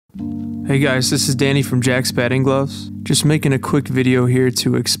Hey guys, this is Danny from Jax Batting Gloves. Just making a quick video here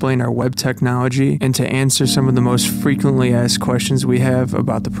to explain our web technology and to answer some of the most frequently asked questions we have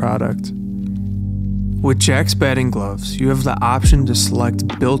about the product. With Jax Batting Gloves, you have the option to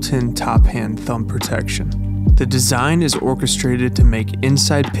select built-in top hand thumb protection. The design is orchestrated to make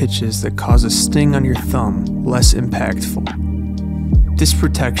inside pitches that cause a sting on your thumb less impactful. This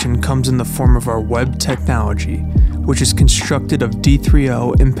protection comes in the form of our web technology, which is constructed of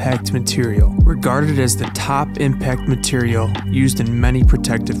D3O impact material, regarded as the top impact material used in many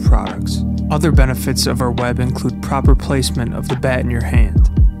protective products. Other benefits of our web include proper placement of the bat in your hand.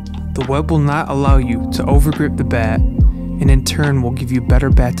 The web will not allow you to overgrip the bat, and in turn will give you better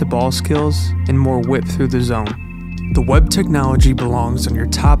bat-to-ball skills and more whip through the zone. The web technology belongs on your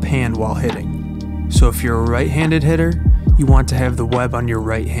top hand while hitting, so if you're a right-handed hitter, you want to have the web on your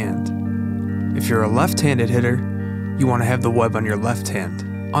right hand. If you're a left-handed hitter, you want to have the web on your left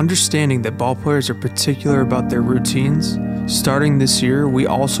hand. Understanding that ball players are particular about their routines, starting this year, we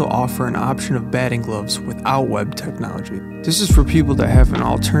also offer an option of batting gloves without web technology. This is for people that have an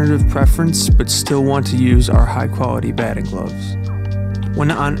alternative preference but still want to use our high-quality batting gloves.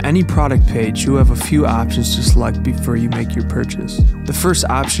 When on any product page, you have a few options to select before you make your purchase. The first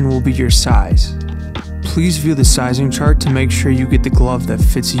option will be your size. Please view the sizing chart to make sure you get the glove that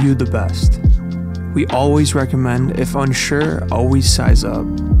fits you the best. We always recommend, if unsure, always size up.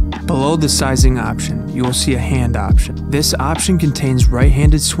 Below the sizing option, you will see a hand option. This option contains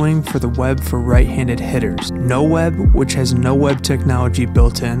right-handed swing for the web for right-handed hitters, no web, which has no web technology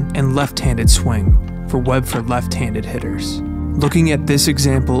built in, and left-handed swing for web for left-handed hitters. Looking at this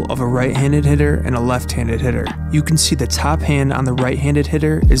example of a right-handed hitter and a left-handed hitter, you can see the top hand on the right-handed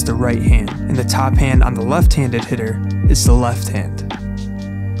hitter is the right hand, and the top hand on the left-handed hitter is the left hand.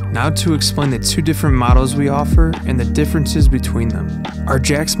 Now to explain the two different models we offer and the differences between them. Our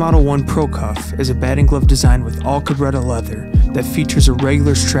Jax Model 1 Pro Cuff is a batting glove designed with all Cabretta leather that features a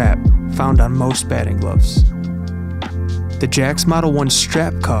regular strap found on most batting gloves. The Jax Model 1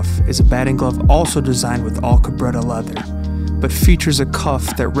 Strap Cuff is a batting glove also designed with all Cabretta leather, but features a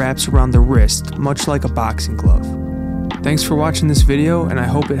cuff that wraps around the wrist much like a boxing glove. Thanks for watching this video, and I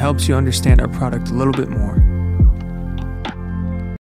hope it helps you understand our product a little bit more.